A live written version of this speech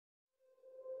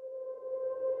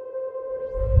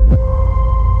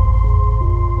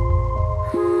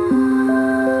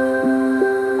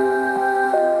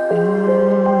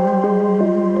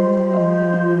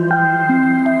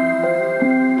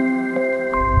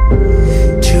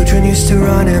children used to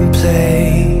run and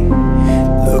play.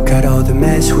 Look at all the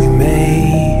mess we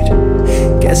made.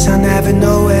 Guess I never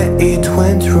know where it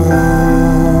went wrong.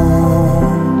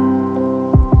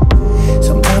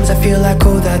 Sometimes I feel like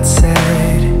all that's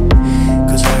sad,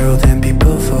 'cause we're old and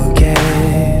people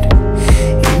forget.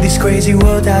 In this crazy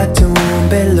world I don't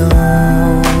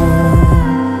belong.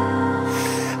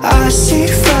 I see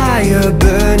fire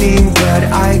burning but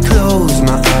I close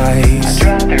my eyes. I'd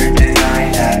rather deny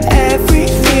that.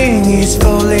 Everything is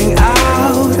falling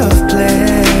out of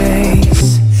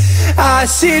place. I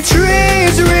see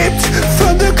trees ripped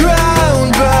from the ground,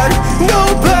 but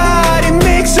nobody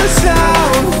makes a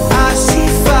sound. I see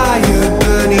fire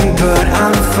burning, but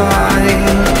I'm fine.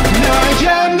 No,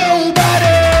 I'm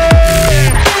nobody.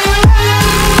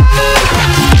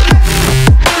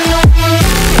 No,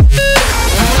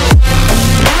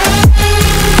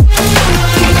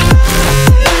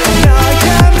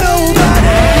 I'm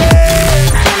nobody.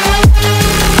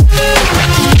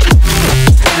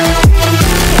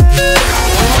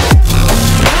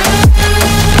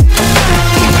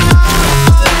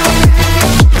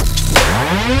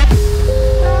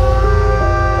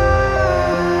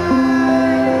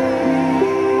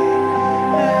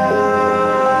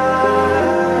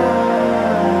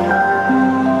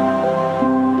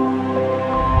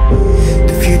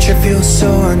 The future feels so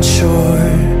unsure.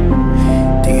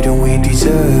 Didn't we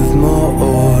deserve more?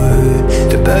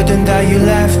 The burden that you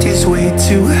left is way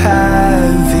too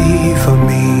heavy for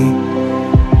me.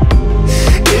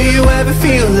 Do you ever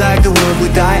feel like the world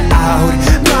would die out?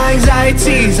 My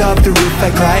anxiety's off the roof, I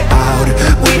cry out.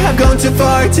 We have gone too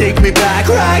far, take me back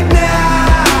right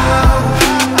now.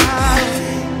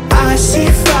 I see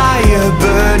fire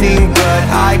burning, but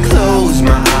I close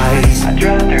my eyes. I'd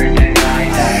rather deny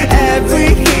that.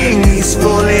 Everything is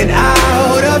falling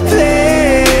out of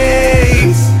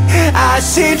place. I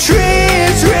see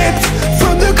trees ripped